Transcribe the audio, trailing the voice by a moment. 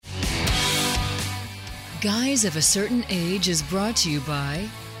Guys of a Certain Age is brought to you by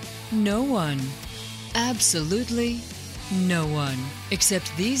no one. Absolutely no one.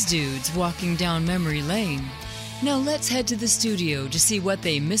 Except these dudes walking down memory lane. Now let's head to the studio to see what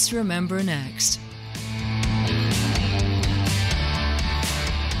they misremember next.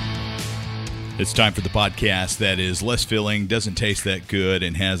 It's time for the podcast that is less filling, doesn't taste that good,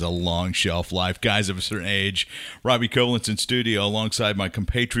 and has a long shelf life. Guys of a Certain Age, Robbie Koblenz in studio alongside my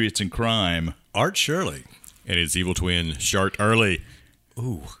compatriots in crime, Art Shirley. And his evil twin, Shart Early.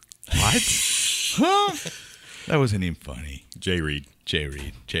 Ooh. What? That wasn't even funny. Jay Reed. Jay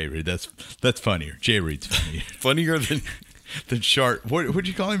Reed. That's funnier. Jay Reed's funnier. Funnier than Shart. What'd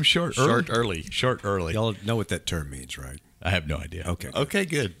you call him? Shart Early? Shart Early. Y'all know what that term means, right? I have no idea. Okay,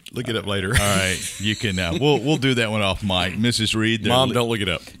 good. Look it up later. All right, you can. We'll do that one off mic. Mrs. Reed. Mom, don't look it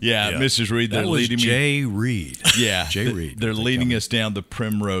up. Yeah, Mrs. Reed. That was Jay Reed. Yeah, Jay Reed. They're leading us down the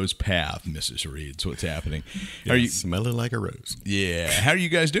primrose path, Mrs. Reed. So what's happening? Are you smelling like a rose? Yeah. How are you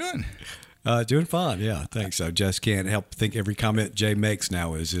guys doing? Doing fine, yeah. Thanks. I just can't help think every comment Jay makes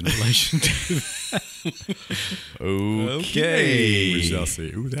now is in relation to Okay. We shall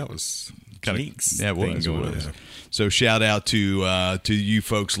see. Ooh, that was kind of that was going on. So shout out to you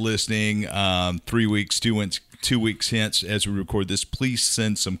folks listening. 3 weeks, 2 weeks hence, as we record this, please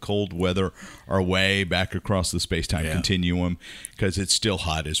send some cold weather our way back across the space-time continuum because it's still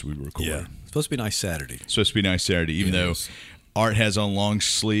hot as we record. Yeah. It's supposed to be a nice Saturday. Supposed to be a nice Saturday, even though Art has on long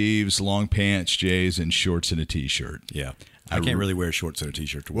sleeves, long pants, Jay's, and shorts and a T-shirt. Yeah. I can't really wear shorts and a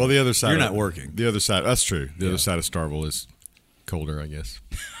T-shirt to work. Well, the other side. You're not working. The other side. That's true. The other side of Starville is colder, I guess.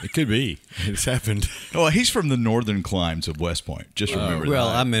 It could be. It's happened. Well, he's from the northern climes of West Point. Just remember that. Well,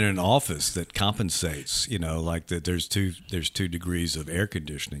 I'm in an office that compensates. Like that. There's two degrees of air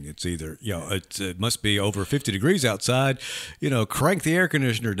conditioning. It's either it must be over 50 degrees outside. Crank the air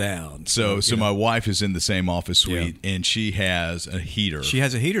conditioner down. So my wife is in the same office suite, and she has a heater. She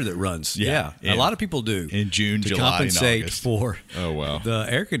has a heater that runs. Yeah. A lot of people do in June, to July, compensate and August. for the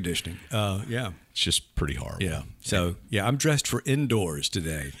air conditioning. It's just pretty horrible. Yeah. So I'm dressed for indoors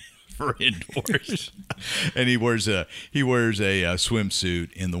today. For indoors, and he wears a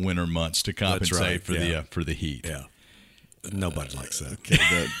swimsuit in the winter months to compensate for the heat. Yeah. Nobody likes that.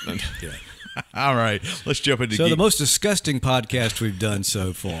 Yeah. All right, let's jump into the most disgusting podcast we've done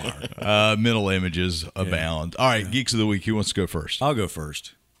so far. Mental images abound. All right, Geeks of the Week. Who wants to go first? I'll go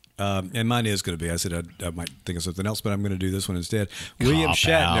first. And mine is going to be, I said I might think of something else, but I'm going to do this one instead. William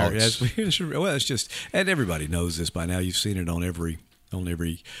Shatner. It's just, and everybody knows this by now. You've seen it on every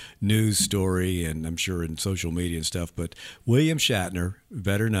news story and I'm sure in social media and stuff. But William Shatner,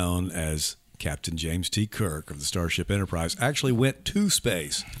 better known as Captain James T. Kirk of the Starship Enterprise, actually went to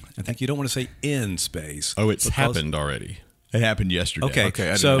space. I think you don't want to say in space. Oh, it's happened already. It happened yesterday.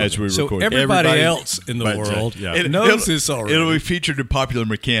 Okay. So as we record, everybody else in the world knows this already. It'll be featured in Popular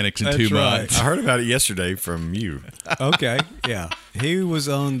Mechanics in 2 months. I heard about it yesterday from you. Okay, yeah. He was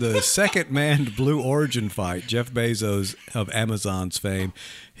on the second manned Blue Origin flight. Jeff Bezos of Amazon's fame,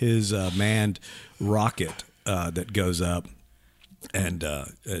 his manned rocket that goes up, and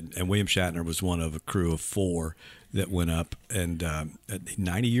William Shatner was one of a crew of 4 that went up, and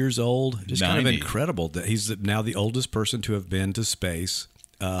 90 years old. Just 90. Kind of incredible that he's now the oldest person to have been to space.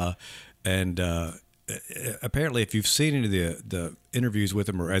 And apparently, if you've seen any of the interviews with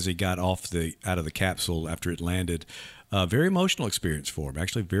him or as he got out of the capsule after it landed, very emotional experience for him.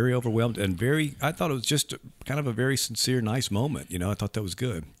 Actually, very overwhelmed and I thought it was just kind of a very sincere, nice moment. I thought that was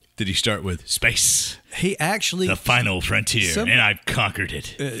good. Did he start with space? He actually... The final frontier, and I've conquered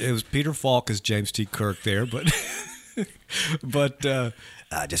it. It was Peter Falk as James T. Kirk there, but... but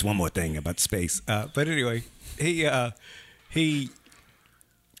just one more thing about space. But anyway, he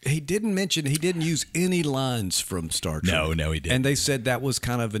didn't use any lines from Star Trek. No, he didn't. And they said that was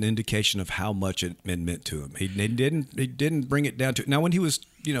kind of an indication of how much it meant to him. He didn't bring it down to... Now, when he was,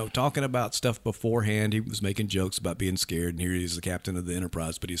 talking about stuff beforehand, he was making jokes about being scared, and here he is the captain of the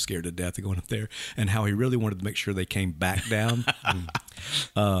Enterprise, but he's scared to death of going up there, and how he really wanted to make sure they came back down.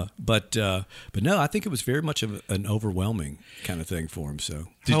 But no, I think it was very much of an overwhelming kind of thing for him. So,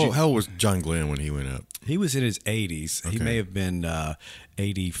 how old was John Glenn when he went up? He was in his 80s. Okay. He may have been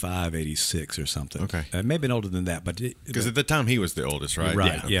 85, 86 or something. Okay. May have been older than that. Because at the time he was the oldest, right?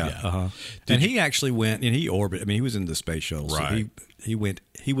 Right, yeah. Uh-huh. And he actually went, and he orbited. I mean, he was in the space shuttle. Right. So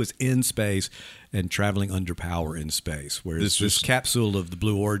he was in space and traveling under power in space. Whereas this capsule of the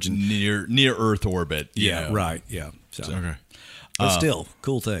Blue Origin. Near Earth orbit. Yeah, right, yeah. So. Okay. But still,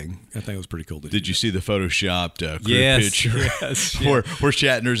 cool thing. I think it was pretty cool. Did you see the photoshopped crew Yes, picture yes, where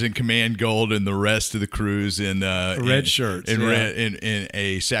Shatner's in command gold and the rest of the crew's in red shirts, in, yeah. red, in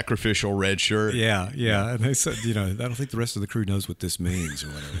a sacrificial red shirt? Yeah. And they said, I don't think the rest of the crew knows what this means or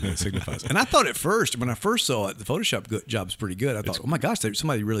whatever it signifies. And I thought at first, when I first saw it, the Photoshop job's pretty good. I thought, oh my gosh,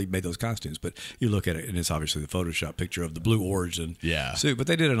 somebody really made those costumes. But you look at it, and it's obviously the Photoshop picture of the Blue Origin suit. But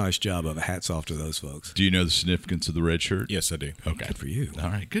they did a nice job of it. Hats off to those folks. Do you know the significance of the red shirt? Yes, I do. Okay. Good for you. All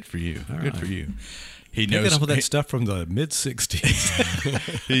right. Good for you. Good for you. He Picking knows up with that stuff from the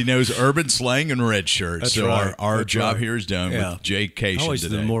mid-'60s. he knows urban slang and red shirts. That's So right. our That's job right. here is done with Jake Cation Always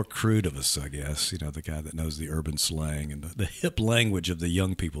today. the more crude of us, I guess. The guy that knows the urban slang and the hip language of the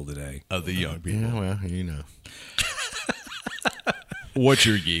young people today. of the young people. Yeah, well, you know. What's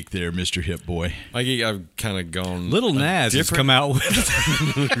your geek there, Mr. Hip Boy? I've kind of gone. Little Nas has come out with.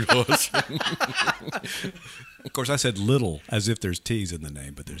 Of course, I said little as if there's T's in the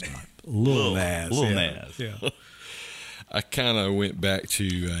name, but there's not. Little Nas. Lil yeah. Nas. Yeah. I kind of went back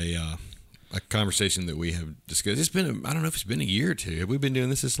to a conversation that we have discussed. It's been, I don't know if it's been a year or two. Have we been doing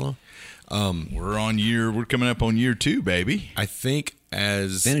this long? We're coming up on year 2, baby. I think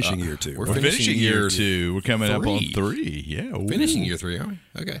as Finishing year 2. We're finishing year 2. We're coming up on 3. 3. Yeah. Ooh. Finishing year 3, are we?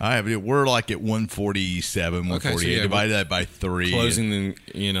 Okay. We're like at 147, 148. so yeah, divide that by 3. Closing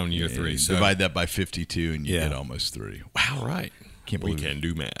in on year 3. So divide that by 52, and you Yeah. get almost 3. All right. Can't we believe can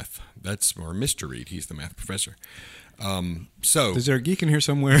do math. That's our Mr. Reed. He's the math professor. So Is there a geek in here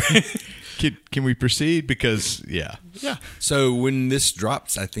somewhere? Can we proceed? Because, yeah. So when this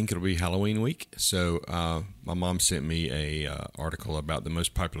drops, I think it'll be Halloween week. So my mom sent me a article about the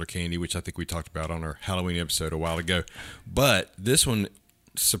most popular candy, which I think we talked about on our Halloween episode a while ago. But this one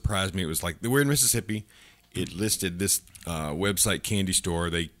surprised me. It was like, we're in Mississippi. It listed this website Candy Store.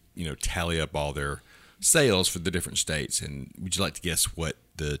 They tally up all their sales for the different states. And would you like to guess what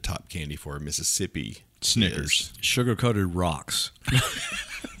the top candy for Mississippi Snickers. Sugar-coated rocks.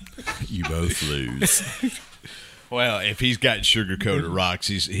 You both lose. Well, if he's got sugar-coated rocks,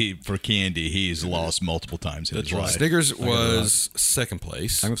 he for candy, he's lost multiple times in his life. Snickers was second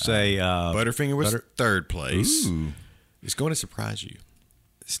place. I'm going to say Butterfinger was third place. Ooh. It's going to surprise you.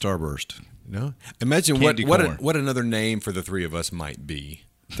 Starburst. No? Imagine Candy corn. what another name for the three of us might be.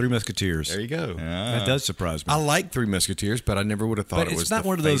 Three Musketeers. There you go. That does surprise me. I like Three Musketeers, but I never would have thought but it was it's not the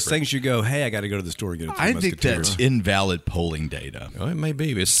one of those favorite. things you go, hey, I got to go to the store and get a Three I think Musketeers. that's invalid polling data. Oh, it may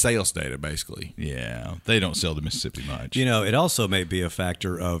be. It's sales data, basically. Yeah, they don't sell to Mississippi much. It also may be a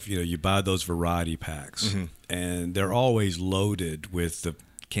factor of, you buy those variety packs, and they're always loaded with the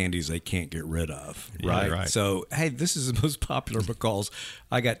candies they can't get rid of, right? right. So, hey, this is the most popular because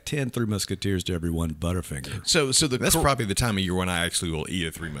I got 10 Three Musketeers to every one Butterfinger. So That's probably the time of year when I actually will eat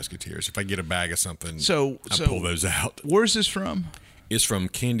a Three Musketeers. If I get a bag of something, I pull those out. Where's this from? It's from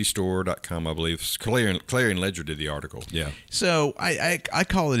candystore.com, I believe. Clarion Ledger did the article. Yeah. So I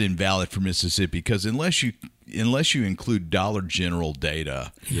call it invalid for Mississippi because unless you include Dollar General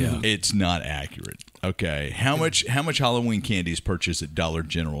data, it's not accurate. Okay, how much Halloween candy is purchased at Dollar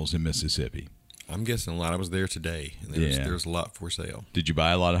General's in Mississippi? I'm guessing a lot. I was there today, and there was a lot for sale. Did you buy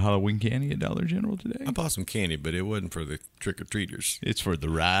a lot of Halloween candy at Dollar General today? I bought some candy, but it wasn't for the trick-or-treaters. It's for the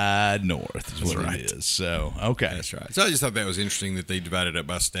ride north, is what it is. So, okay. That's right. So I just thought that was interesting that they divided up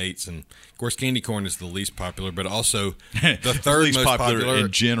by states. And, of course, candy corn is the least popular, but also the third least most popular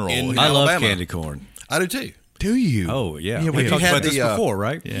in general. in I love Alabama. candy corn. I do, too. Do you? Oh, yeah. Yeah, we we talked had about this the, before,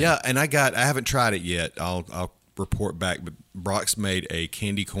 right? Yeah, and I haven't tried it yet. I'll report back, but Brock's made a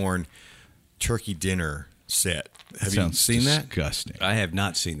candy corn turkey dinner set. Have you seen that? Disgusting. I have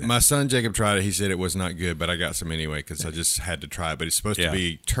not seen that. My son Jacob tried it. He said it was not good, but I got some anyway because I just had to try it. But it's supposed to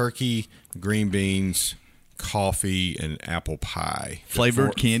be turkey, green beans, coffee, and apple pie.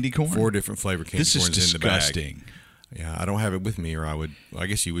 Flavored candy corn? 4 different flavored candy This is corns in the bag. disgusting. Yeah, I don't have it with me, or I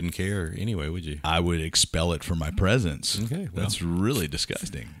guess you wouldn't care anyway, would you? I would expel it from my presence. Okay, well. That's really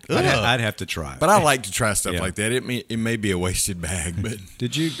disgusting. I'd have to try it. But I like to try stuff Yeah. like that. It may be a wasted bag, but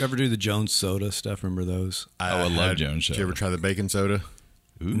Did you ever do the Jones soda stuff? Remember those? I love Jones Did you ever soda. try the bacon soda?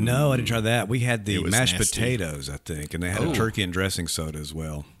 No, I didn't try that. We had the It was mashed nasty. potatoes, I think, and they had a turkey and dressing soda as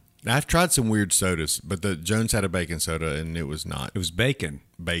well. Now, I've tried some weird sodas, but the Jones had a bacon soda, and it was not It was bacon.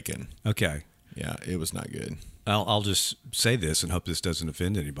 bacon. Okay. Yeah, it was not good. I'll just say this and hope this doesn't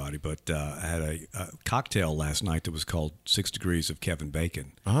offend anybody, but I had a cocktail last night that was called 6 Degrees of Kevin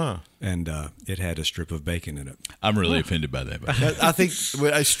Bacon. And it had a strip of bacon in it. I'm really offended by that. I think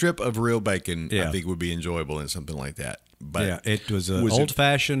a strip of real bacon, Yeah. I think, would be enjoyable in something like that. But it was, Was old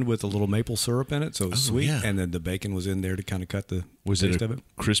fashioned with a little maple syrup in it, so it was sweet, yeah. and then the bacon was in there to kind of cut the Was taste it of a it.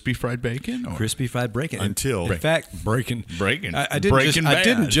 crispy fried bacon? Or? Crispy fried bacon. Until- in fact, breaking. I didn't Breaking I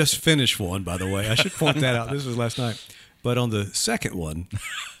didn't Bad. just finish one, by the way. I should point that out. This was last night. But on the second one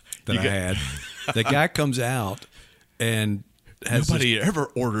that I had, the guy comes out and has Nobody ever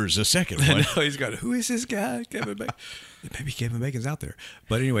orders a second I one. know, he's got, who is this guy? Kevin Bacon. Maybe Kevin Bacon's out there.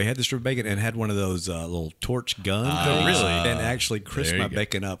 But anyway, had the strip bacon and had one of those little torch gun things. really? And actually crisped There you my go.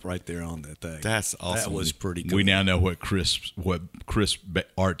 bacon up right there on that thing. That's That awesome. was pretty cool. We now know what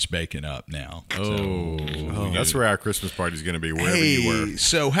Art's baking up now. That's where our Christmas party is going to be, wherever Hey, you were.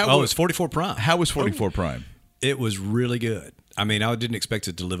 so how Oh, was it's 44 Prime. How was 44 Prime? It was really good. I mean, I didn't expect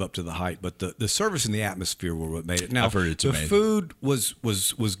it to live up to the hype, but the service and the atmosphere were what made it. Now, I've heard it's the amazing. food was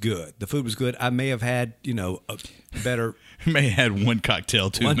good. The food was good. I may have had, a better May have had one cocktail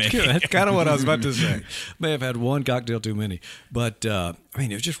too one. many. That's kind of what I was about to say. May have had one cocktail too many, but I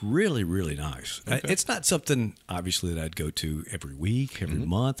mean, it was just really, really nice. It's not something obviously that I'd go to every week, every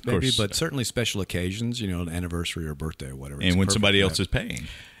month, maybe, course. but certainly special occasions, an anniversary or birthday or whatever. It's And when perfect somebody for else that. is paying.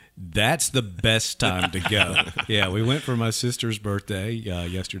 That's the best time to go. Yeah, we went for my sister's birthday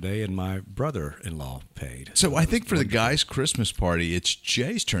yesterday, and my brother-in-law paid. So I think for the guys' Christmas party, it's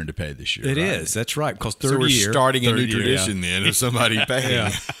Jay's turn to pay this year. It right? is. That's right. Because So third we're year, starting a new third year, tradition then of somebody paying.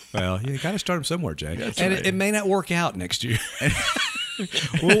 Yeah. Well, you got to start them somewhere, Jay. That's and right. it may not work out next year.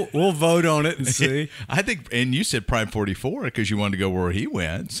 we'll vote on it and see. I think, and you said Prime 44 because you wanted to go where he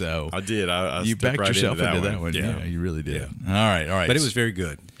went. So I did. I you stepped backed right yourself into that one. one. Yeah. Yeah, you really did. Yeah. All right. But it was very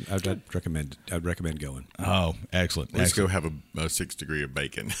good. I'd recommend going. Oh, excellent. Let's excellent. go have a 6 degree of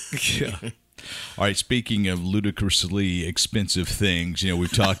bacon. Yeah. All right. Speaking of ludicrously expensive things,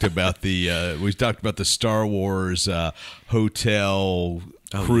 we've talked about the Star Wars hotel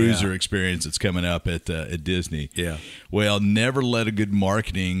cruiser yeah. experience that's coming up at Disney. Yeah. Well, never let a good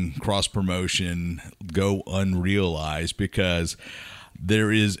marketing cross promotion go unrealized because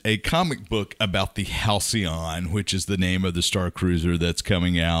there is a comic book about the Halcyon, which is the name of the Star Cruiser that's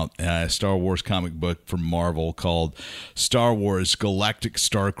coming out, a Star Wars comic book from Marvel called Star Wars Galactic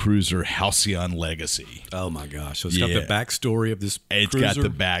Star Cruiser Halcyon Legacy. Oh my gosh! So it's got Yeah. the backstory of this. It's cruiser? got the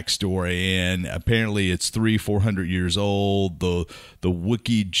backstory, and apparently it's 400 years old. The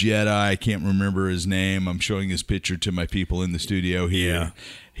Wookiee Jedi, I can't remember his name. I'm showing his picture to my people in the studio here.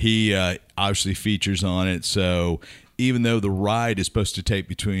 He obviously features on it. So even though the ride is supposed to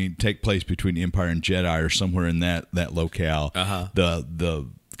take place between Empire and Jedi or somewhere in that locale, the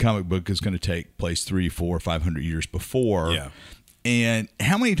comic book is going to take place 300, 400, 500 years before. Yeah. And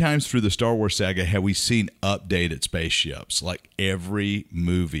how many times through the Star Wars saga have we seen updated spaceships? Like every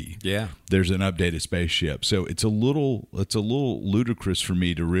movie, Yeah. there's an updated spaceship. So it's a little ludicrous for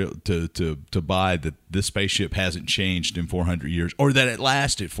me to buy that this spaceship hasn't changed in 400 years, or that it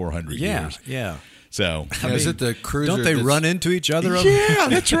lasted 400 Yeah. years. Yeah. So Is it the cruiser? Don't they that's- run into each other? yeah,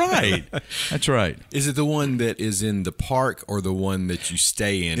 that's right. That's right. Is it the one that is in the park or the one that you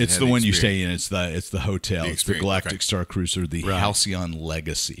stay in? and It's have the one you experience? stay in. It's the hotel. It's the experience, Galactic okay. Star Cruiser, the Halcyon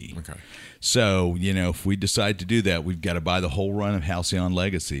Legacy. Okay. So, if we decide to do that, we've got to buy the whole run of Halcyon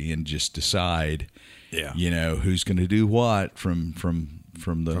Legacy and just decide, Yeah. who's going to do what from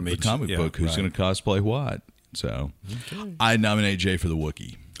the each- comic yeah, book, who's right. going to cosplay what. So, I nominate Jay for the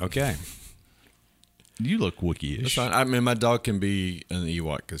Wookiee. Okay. You look That's Wookiee-ish. fine. I mean, my dog can be an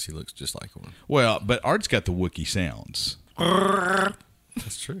Ewok because he looks just like one. Well, but Art's got the Wookiee sounds.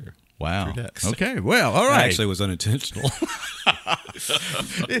 That's true. Wow. True that. Okay. Well, all That right. actually was unintentional. Is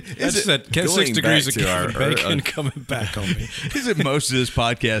That's it, that 6 going degrees of back to our- Kevin Bacon coming back on me. is it most of this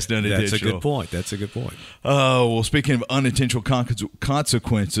podcast unintentional? That's a good point. That's a good point. Oh, well, speaking of unintentional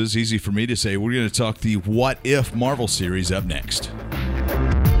consequences, easy for me to say, we're going to talk the What If Marvel series up next.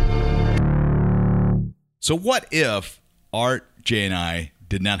 So what if Art, Jay, and I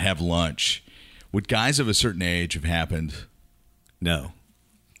did not have lunch? Would guys of a certain age have happened? No.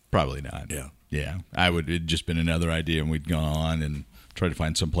 Probably not. Yeah. Yeah. It'd just been another idea, and we'd gone on and tried to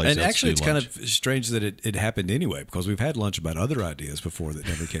find some place And else actually, to it's do kind lunch. of strange that it happened anyway, because we've had lunch about other ideas before that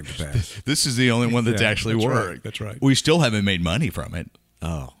never came to pass. This is the only one that's Yeah, actually that's right, worked. that's right. We still haven't made money from it.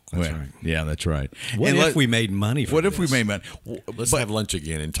 Oh, that's Well, right. Yeah, that's right. What And if we made money from What if we this? made money? Let's have lunch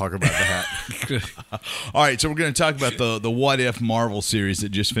again and talk about that. All right, so we're going to talk about the What If Marvel series that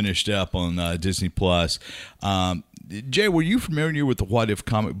just finished up on Disney Plus. Jay, were you familiar with the What If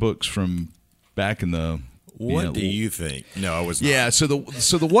comic books from back in the What do you think? No, I was not. Yeah, so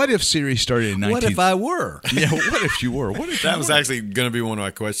the What If series started in 19... What if I were? Yeah, what if you were? What if That you was were? actually going to be one of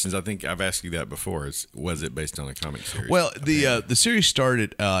my questions. I think I've asked you that before. Was it based on a comic series? Well, the series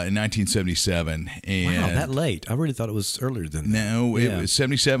started in 1977, and Wow, that late. I really thought it was earlier than that. no, it was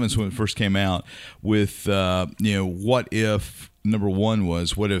 77 is when it first came out. With what if number one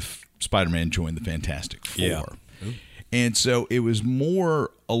was what if Spider-Man joined the Fantastic Four? Yeah. And so it was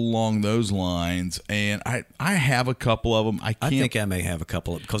more along those lines, and I have a couple of them. I think I may have a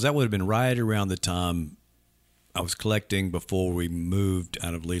couple of, because that would have been right around the time I was collecting before we moved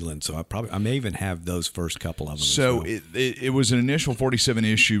out of Leland. So I may even have those first couple of them. So as well. it was an initial 47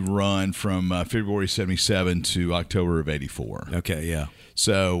 issue run from February 77 to October of 84. Okay, yeah.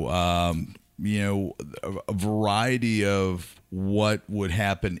 So a variety of what would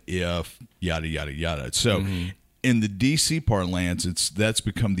happen if yada yada yada. So. In the DC parlance, that's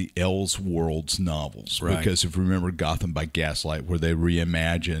become the Elseworlds novels, Right. because if you remember Gotham by Gaslight, where they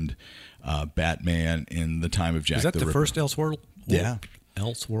reimagined Batman in the time of Jack Is that the Ripper. first Elseworld? Yeah.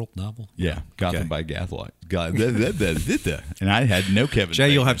 Elseworld novel? Yeah, Gotham Okay. by Gaslight. And I had no Kevin. Jay,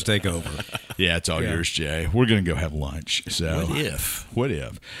 you'll Bacon. have to take over. Yeah, it's all yours, Jay. We're gonna go have lunch. So What if? What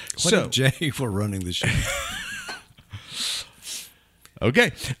if? What if Jay were running the show?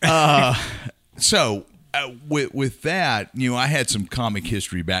 Okay. With that, I had some comic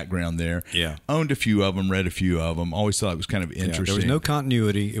history background there. Yeah. Owned a few of them, read a few of them. Always thought it was kind of Yeah, interesting. there was no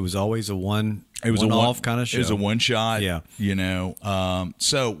continuity. It was always a It was one-off kind of show. It was a one shot. Yeah.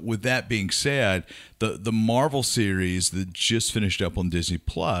 So with that being said, the Marvel series that just finished up on Disney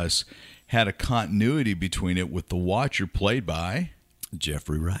Plus had a continuity between it with the Watcher played by.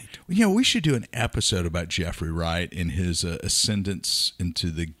 Jeffrey Wright. We should do an episode about Jeffrey Wright and his ascendance into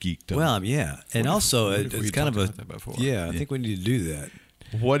the geekdom. Well, yeah. And also, what if we it's kind of talked a. about that before? Yeah, I think we need to do that.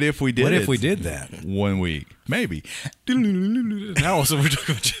 what if we did? What if it we did that? 1 week? Maybe. Now, also, we're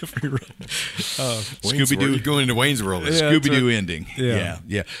talking about Jeffrey Wright. Scooby Doo. You're going into Wayne's World. Yeah. Scooby Doo right. ending. Yeah.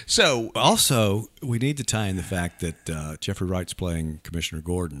 Yeah. So Also, we need to tie in the fact that Jeffrey Wright's playing Commissioner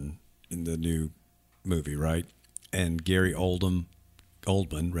Gordon in the new movie, right? And Gary Oldman,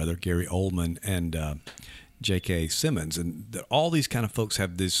 and J.K. Simmons, and all these kind of folks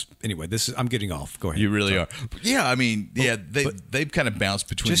have this. Anyway, I'm getting off. Go ahead. you really Sorry. are. Yeah. I mean, they've kind of bounced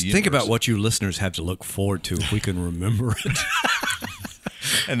between. Just the think about universe. what you listeners have to look forward to if we can remember it.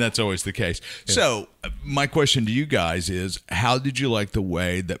 And that's always the case. So, my question to you guys is, how did you like the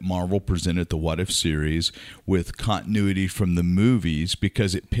way that Marvel presented the What If series with continuity from the movies,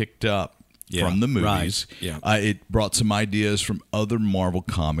 because it picked up Yeah, from the movies. right. Yeah. It brought some ideas from other Marvel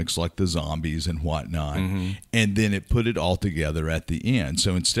comics like the zombies and whatnot, and then it put it all together at the end.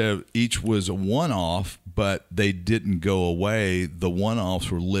 So instead of each was a one-off, but they didn't go away, the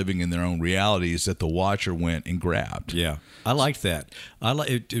one-offs were living in their own realities that the Watcher went and grabbed. Yeah, I liked that.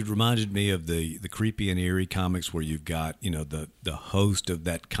 It reminded me of the creepy and eerie comics where you've got the host of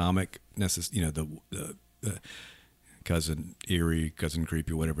that comic, the cousin eerie, cousin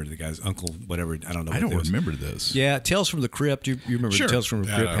creepy, whatever the guy's uncle, whatever. I don't know. I what don't it was. remember this. Yeah, Tales from the Crypt. You remember Sure. Tales from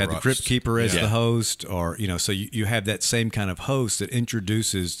the Crypt had the Ross. Crypt Keeper as Yeah. the host, or so you have that same kind of host that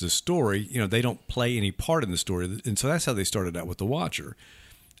introduces the story. They don't play any part in the story, and so that's how they started out with the Watcher,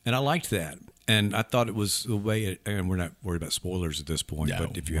 and I liked that. And I thought it was the way, and we're not worried about spoilers at this point, No.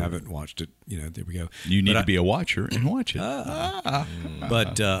 but if you haven't watched it, there we go. You need But to be a watcher and watch it.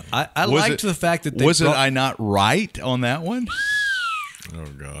 But I Was liked it- the fact that they Was brought, I not right on that one? Oh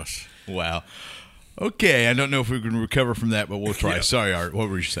gosh. Wow. Okay, I don't know if we can recover from that, but we'll try. Sorry, Art. What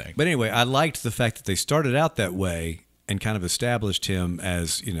were you saying? But anyway, I liked the fact that they started out that way and kind of established him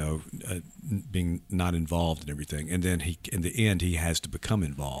as being not involved in everything, and then in the end he has to become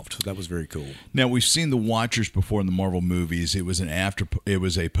involved. So that was very cool. Now we've seen the Watchers before in the Marvel movies. It was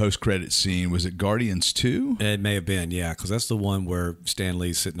a post-credit scene. Was it Guardians 2? It may have been, yeah, because that's the one where Stan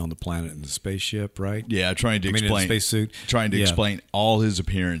Lee's sitting on the planet in the spaceship, right? Yeah, trying to in explain a spacesuit. trying to Yeah. explain all his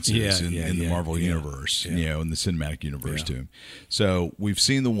appearances Yeah, in the yeah, Marvel yeah, universe, yeah. in the cinematic universe Yeah. too. So we've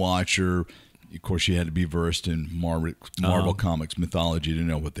seen the Watcher. Of course, you had to be versed in Marvel Comics mythology to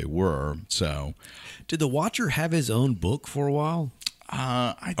know what they were. So, Did the Watcher have his own book for a while?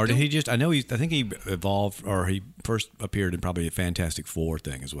 Or did he just? I think he evolved, or he first appeared in probably a Fantastic Four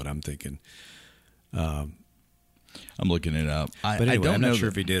thing, is what I'm thinking. I'm looking it up. But anyway, I don't I'm know not sure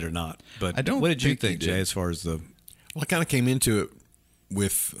that- if he did or not. But I don't what did you think he think, did. Jay, as far as the? Well, I kind of came into it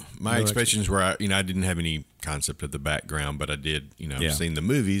with my No expectations where I didn't have any concept of the background, but I did, Yeah. seen the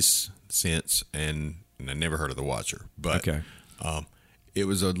movies since, and I never heard of the Watcher. But Okay. it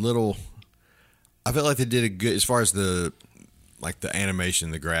was a little. I felt like they did a good as far as the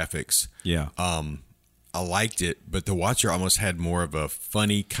animation, the graphics. Yeah. I liked it, but the Watcher almost had more of a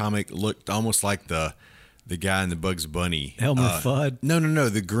funny comic look, almost like the guy in the Bugs Bunny. Elmer Fudd? No,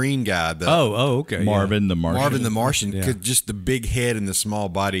 the green guy. Okay. Marvin the Martian. Marvin the Martian, Yeah. just the big head and the small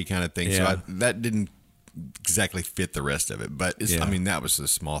body kind of thing. Yeah. So that didn't exactly fit the rest of it. But Yeah. I mean, that was a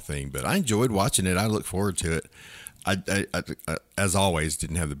small thing. But I enjoyed watching it. I look forward to it. I as always,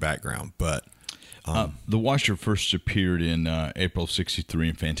 didn't have the background, but The Watcher first appeared in April of '63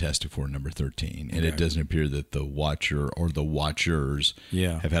 in Fantastic Four number 13, and it doesn't appear that the Watcher or the Watchers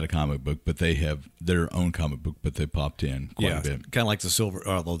have had a comic book, but they have their own comic book, but they popped in quite a bit. Kind of like the Silver,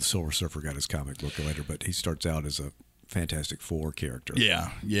 although the Silver Surfer got his comic book later, but he starts out as a Fantastic Four character.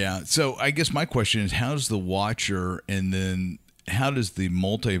 Yeah. So I guess my question is, how does the Watcher, and then how does the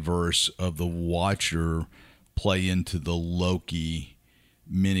multiverse of the Watcher play into the Loki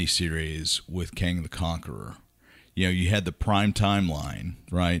miniseries with Kang the Conqueror? You know, you had the prime timeline,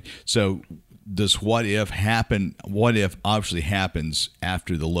 right? So does What If happen? What If obviously happens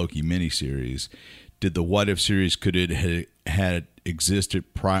after the Loki miniseries. Did the What If series, could it had existed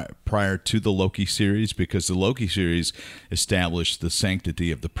prior to the Loki series? Because the Loki series established the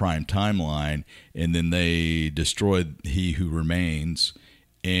sanctity of the prime timeline, and then they destroyed He Who Remains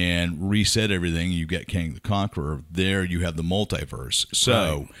and reset everything. You get Kang the Conqueror. There you have the multiverse.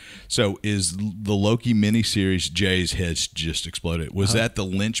 So is the Loki miniseries, Jay's head's just exploded, was that the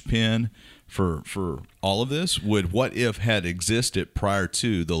linchpin for all of this? Would What If had existed prior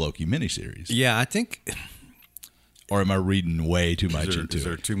to the Loki miniseries? Yeah, I think. Or am I reading way too much is into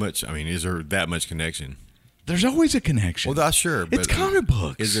there it? too much? I mean, is there that much connection? There's always a connection. Well, that's sure. But It's comic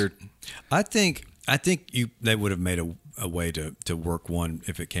books. Is there? I think they would have made a way to work one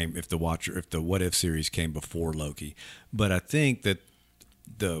if the What If series came before Loki, but I think that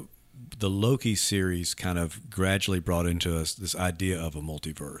the Loki series kind of gradually brought into us this idea of a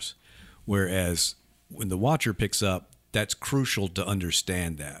multiverse, whereas when the Watcher picks up, that's crucial to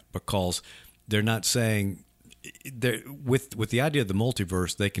understand that, because they're not saying. With the idea of the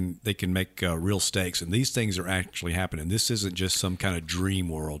multiverse, they can make real stakes, and these things are actually happening. This isn't just some kind of dream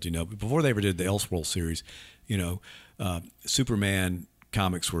world, you know. Before they ever did the Elseworld series, you know, Superman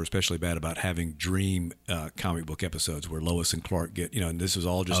comics were especially bad about having dream comic book episodes where Lois and Clark get, you know, and this was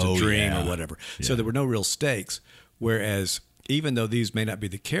all just a dream or whatever. Yeah. So there were no real stakes. Whereas even though these may not be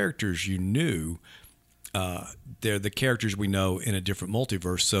the characters you knew, they're the characters we know in a different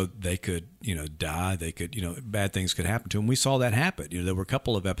multiverse, so they could, you know, die. They could, you know, bad things could happen to them. We saw that happen. You know, there were a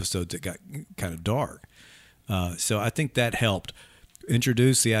couple of episodes that got kind of dark. So I think that helped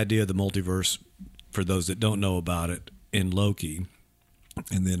introduce the idea of the multiverse for those that don't know about it in Loki,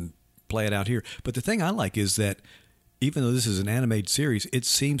 and then play it out here. But the thing I like is that even though this is an animated series, it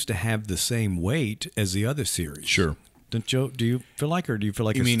seems to have the same weight as the other series. Sure. Do you feel like, or do you feel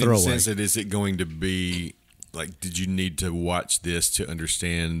like You it's mean throwaway? in the sense that is it going to be like? Did you need to watch this to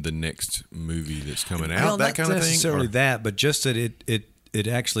understand the next movie that's coming out? Well, that not kind of thing. necessarily Or- that, but just that it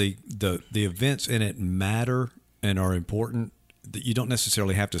actually the events in it matter and are important. That you don't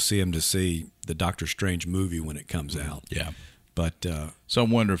necessarily have to see them to see the Doctor Strange movie when it comes out. Yeah. But So I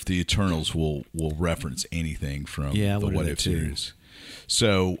wonder if the Eternals will reference anything from Yeah, I the wonder What that If too. series.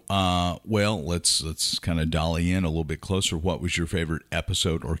 So, well, let's kind of dolly in a little bit closer. What was your favorite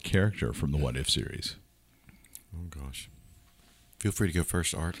episode or character from the What If series? Oh gosh. Feel free to go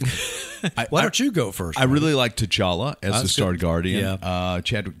first, Art. why don't you go first? I really like T'Challa as the That's Star good. Guardian. Yeah.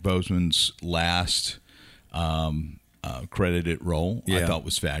 Chadwick Boseman's last credited role I Yeah. thought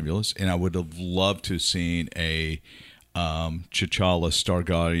was fabulous, and I would have loved to have seen a T'Challa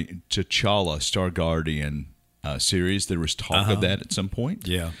Star Guardian series. There was talk of that at some point.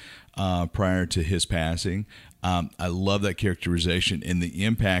 Yeah. Prior to his passing. I love that characterization and the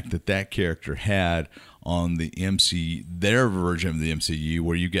impact that character had on the their version of the MCU,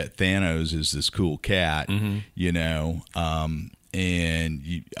 where you get Thanos as this cool cat, you know,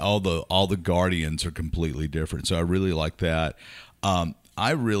 and all the Guardians are completely different. So I really like that.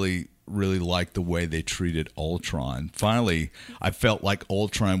 I really like the way they treated Ultron. Finally, I felt like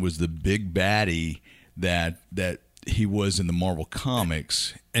Ultron was the big baddie that he was in the Marvel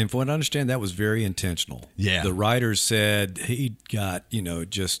comics. And from what I understand, that was very intentional. Yeah. The writers said he got, you know,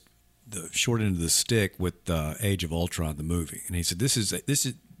 just the short end of the stick with Age of Ultron, the movie. And he said,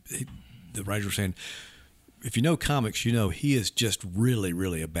 the writers were saying, if you know comics, you know he is just really,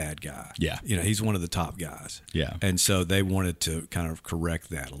 really a bad guy. Yeah. You know, he's one of the top guys. Yeah. And so they wanted to kind of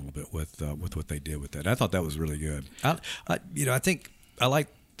correct that a little bit with what they did with that. I thought that was really good. I think I like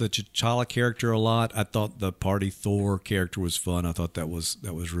the T'Challa character a lot. I thought the Party Thor character was fun. I thought that was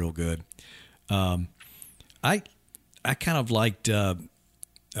real good. I kind of liked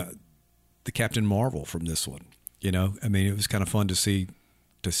the Captain Marvel from this one. You know, I mean, it was kind of fun to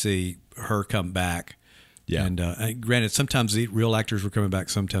see her come back. Yeah. And granted, sometimes the real actors were coming back,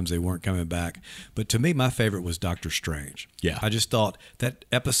 sometimes they weren't coming back. But to me, my favorite was Doctor Strange. Yeah. I just thought that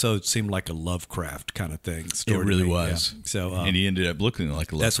episode seemed like a Lovecraft kind of thing. It really was. Yeah. So, and he ended up looking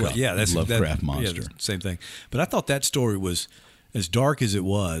like a Lovecraft monster. Same thing. But I thought that story was as dark as it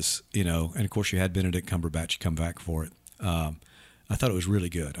was, you know, and of course you had Benedict Cumberbatch come back for it. I thought it was really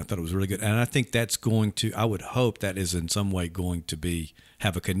good. And I think that's I would hope that is in some way going to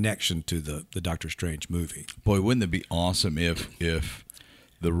have a connection to the Doctor Strange movie. Boy, wouldn't it be awesome if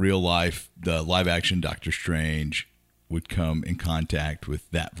the live action Doctor Strange would come in contact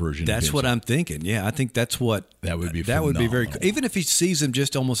with that version That's of what I'm thinking. Yeah, I think that would be very cool. Even if he sees him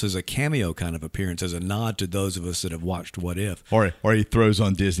just almost as a cameo kind of appearance, as a nod to those of us that have watched What If. Or he throws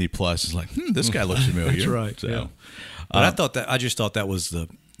on Disney Plus. It's like, this guy looks familiar. That's right. So, yeah. But I just thought that was the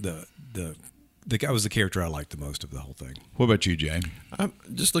guy was the character I liked the most of the whole thing. What about you, Jay? I'm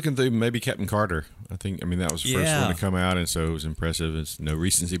just looking through maybe Captain Carter. I mean, that was the first one to come out, and so it was impressive. It's no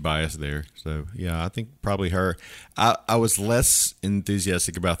recency bias there. So, yeah, I think probably her. I was less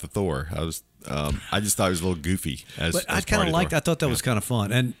enthusiastic about the Thor. I just thought he was a little goofy. But I kind of liked. I thought that was kind of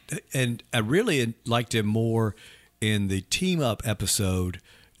fun, and I really liked him more in the team up episode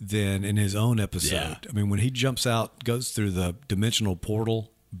than in his own episode. Yeah. I mean, when he jumps out, goes through the dimensional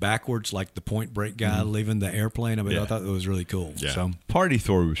portal backwards, like the Point Break guy leaving the airplane. I mean, I thought it was really cool. Yeah. So Party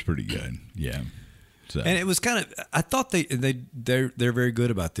Thor was pretty good. Yeah. So. And it was kind of. I thought they're very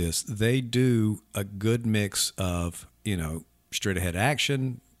good about this. They do a good mix of straight ahead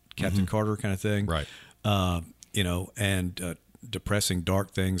action, Captain Carter kind of thing, right? And depressing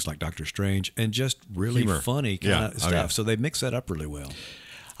dark things like Doctor Strange, and just really funny kind of stuff. Yeah. So they mix that up really well.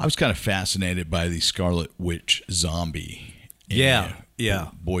 I was kind of fascinated by the Scarlet Witch zombie. Yeah.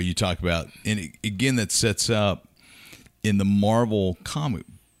 Boy, you talk about, and again, that sets up in the Marvel comic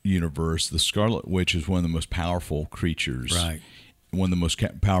universe, the Scarlet Witch is one of the most powerful creatures, right? One of the most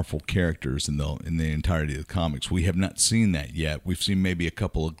powerful characters in the entirety of the comics. We have not seen that yet. We've seen maybe a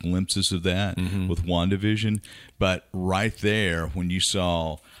couple of glimpses of that with WandaVision, but right there when you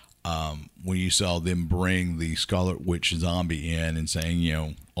saw them bring the Scarlet Witch zombie in and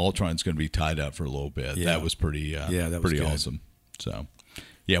saying, Ultron's going to be tied up for a little bit, that was pretty awesome. So,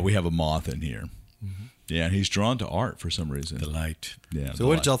 yeah, we have a moth in here. Mm-hmm. Yeah, and he's drawn to art for some reason. The light. Yeah. So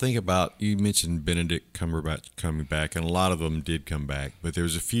what did y'all think about, you mentioned Benedict Cumberbatch coming back, and a lot of them did come back, but there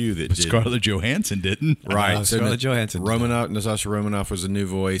was a few that did. Scarlett Johansson didn't. Right. Scarlett Johansson. Natasha Romanoff was a new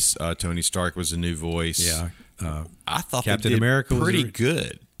voice. Tony Stark was a new voice. Yeah. I thought Captain they did America was pretty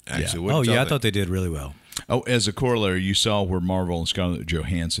good, actually. Yeah. I thought they did really well. Oh, as a corollary, you saw where Marvel and Scarlett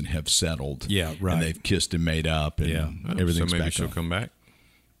Johansson have settled. Yeah, right. And they've kissed and made up, and everything's so maybe back she'll on. come back.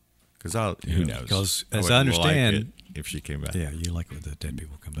 Because who knows? Because I as I understand, like it if she came back. Yeah, you like it when the dead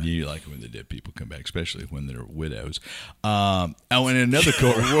people come back. You like it when the dead people come back, especially when they're widows. And another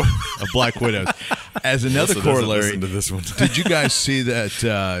Black Widows. As another corollary, listen to this one. Did you guys see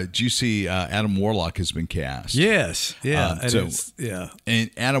that? Did you see Adam Warlock has been cast? Yes. Yeah. And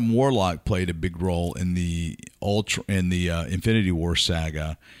Adam Warlock played a big role in the Infinity War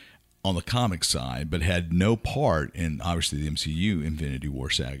saga on the comic side, but had no part in, obviously, the MCU Infinity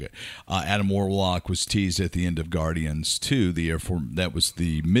War saga. Adam Warlock was teased at the end of Guardians 2, that was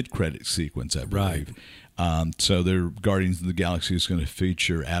the mid-credit sequence, I believe. Right. So their Guardians of the Galaxy is going to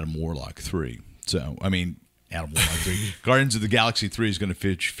feature Adam Warlock 3. So, Adam Warlock 3. Guardians of the Galaxy 3 is going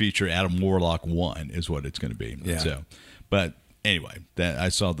to feature Adam Warlock 1 is what it's going to be. Yeah. So, but anyway, I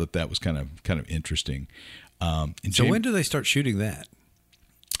saw that was kind of interesting. So when do they start shooting that?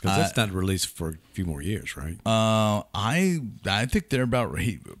 Because that's not released for a few more years, right? I think they're about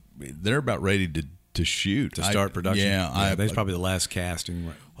ready. They're about ready to shoot, to start production. Yeah, that's probably the last casting.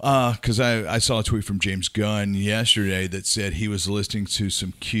 Right? Because I saw a tweet from James Gunn yesterday that said he was listening to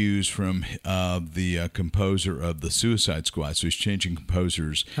some cues from the composer of the Suicide Squad. So he's changing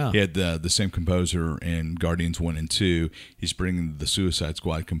composers. Huh. He had the same composer in Guardians 1 and 2. He's bringing the Suicide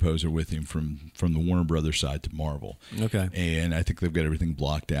Squad composer with him from the Warner Brothers side to Marvel. Okay. And I think they've got everything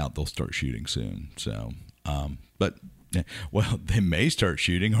blocked out. They'll start shooting soon. So, but... Well, they may start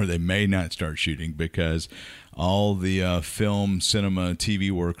shooting or they may not start shooting because all the film, cinema, TV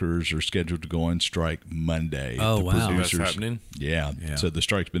workers are scheduled to go on strike Monday. Oh, wow. That's happening? Yeah. So the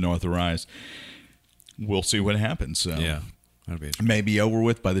strike's been authorized. We'll see what happens. So. Yeah. That'll be interesting. may be over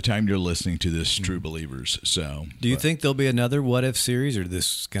with by the time you're listening to this, True Believers. So, Do you think there'll be another What If series, or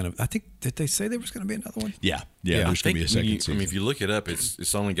this kind of? I think did they say there was going to be another one? Yeah, Yeah, there's going to be a second I season. mean, if you look it up,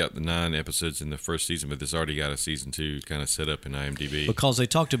 it's only got the 9 episodes in the first season, but it's already got a season 2 kind of set up in IMDb. Because they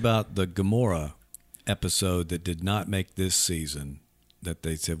talked about the Gamora episode that did not make this season, that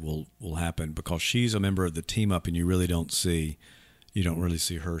they said will happen because she's a member of the team up, and you really don't really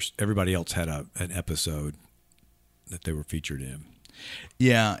see her. Everybody else had an episode that they were featured in.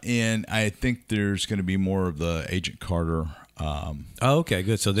 Yeah, and I think there's going to be more of the Agent Carter. Oh, okay,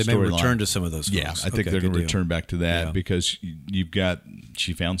 good. So they may Storyline. return to some of those. Yeah, folks. I think Okay, they're going good to deal. return back to that Yeah. because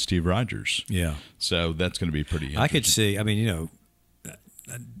she found Steve Rogers. Yeah, So that's going to be pretty interesting. I could see. I mean,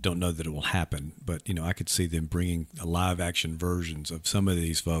 I don't know that it will happen, but I could see them bringing live action versions of some of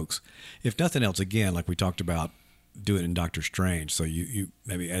these folks. If nothing else, again, like we talked about, do it in Doctor Strange. So you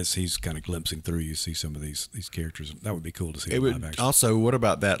maybe as he's kind of glimpsing through, you see some of these characters. That would be cool to see in live action. Also, what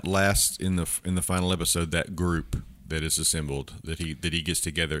about that last in the final episode? That group that is assembled that he gets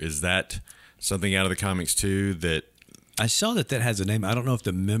together, is that something out of the comics too? That I saw that has a name. I don't know if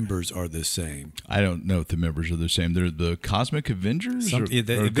the members are the same. I don't know if the members are the same. They're the Cosmic Avengers The or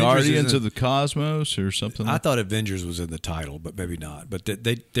Avengers Guardians isn't- of the Cosmos or something. I Like thought Avengers was in the title, but maybe not. But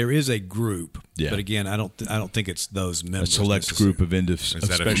there is a group. Yeah. But again, I don't think it's those a members. select necessarily. group of is that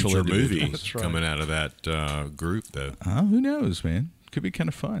a special future movie individuals. coming out of that group though? Who knows, man? Could be kind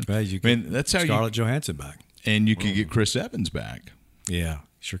of fun. Well, you I mean, that's how Scarlett Johansson back. and you could get Chris Evans back. Yeah,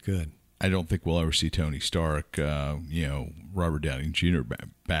 sure could. I don't think we'll ever see Tony Stark, Robert Downey Jr.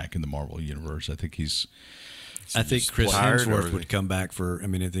 back in the Marvel universe. I think he's I think Chris fired or- Hemsworth would come back for. I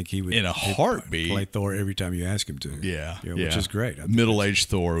mean, I think he would In a he'd heartbeat. play Thor every time you ask him to. yeah, which is great. I think Middle-aged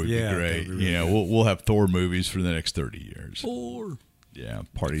Thor would Yeah, be great. that'd be really We'll have Thor movies for the next 30 years. Thor. Yeah,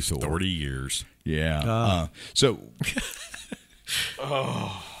 party Thor. 30 years. Yeah. So,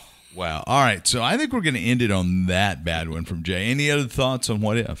 wow. All right. So I think we're going to end it on that bad one from Jay. Any other thoughts on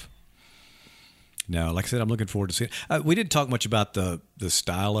What If? No, like I said, I'm looking forward to seeing it. We didn't talk much about the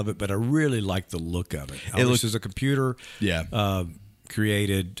style of it, but I really like the look of it. It looks- This is a computer Yeah.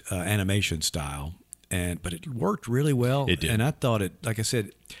 created animation style, but it worked really well. It did. And I thought it, like I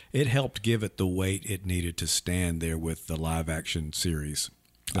said, it helped give it the weight it needed to stand there with the live action series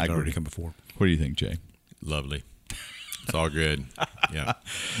that I had already agree. come before. What do you think, Jay? Lovely. It's all good. Yeah.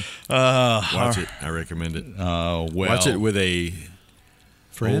 Watch it. I recommend it. Well, Watch it with a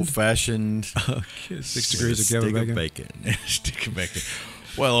Friend? old-fashioned 6 degrees of Kevin stick Bacon. of bacon. Stick it back there.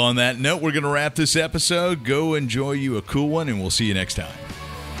 Well, on that note, we're going to wrap this episode. Go enjoy you a cool one, and we'll see you next time.